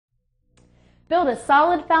Build a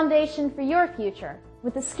solid foundation for your future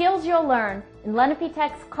with the skills you'll learn in Lenape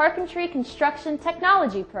Tech's Carpentry Construction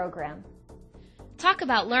Technology program. Talk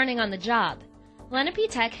about learning on the job. Lenape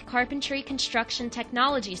Tech Carpentry Construction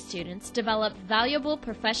Technology students develop valuable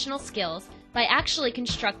professional skills by actually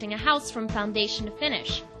constructing a house from foundation to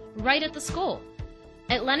finish, right at the school.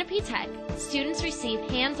 At Lenape Tech, students receive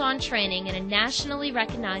hands-on training in a nationally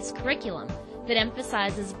recognized curriculum that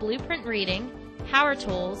emphasizes blueprint reading, power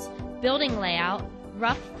tools, building layout,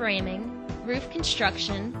 rough framing, roof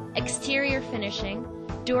construction, exterior finishing,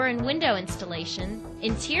 door and window installation,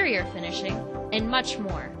 interior finishing, and much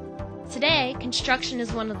more. Today, construction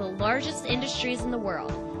is one of the largest industries in the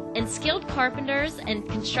world, and skilled carpenters and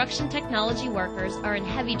construction technology workers are in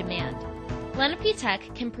heavy demand. Lenape Tech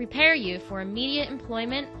can prepare you for immediate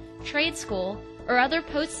employment, trade school, or other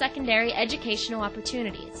post-secondary educational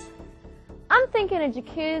opportunities. I'm thinking a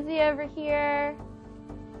jacuzzi over here.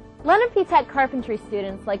 Lenape Tech Carpentry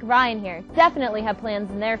students like Ryan here definitely have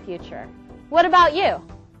plans in their future. What about you?